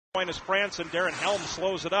point is France, and Darin Helm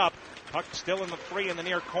slows it up. Puck still in the free in the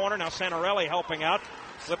near corner. Now Santorelli helping out,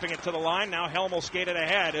 flipping it to the line. Now Helm will skate it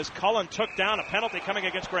ahead as Cullen took down a penalty coming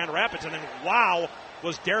against Grand Rapids, and then wow,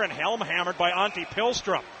 was Darin Helm hammered by Antti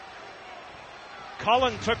Pihlstrom.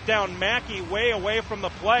 Cullen took down Mackey way away from the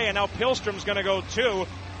play, and now Pihlstrom's going to go too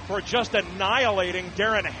for just annihilating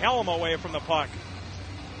Darin Helm away from the puck.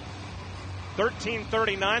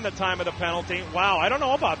 13:39 the time of the penalty. Wow, I don't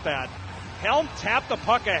know about that. Helm tapped the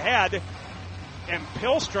puck ahead, and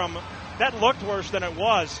Pihlstrom, that looked worse than it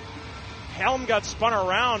was. Helm got spun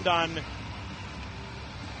around on,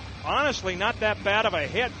 honestly, not that bad of a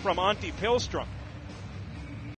hit from Antti Pihlstrom.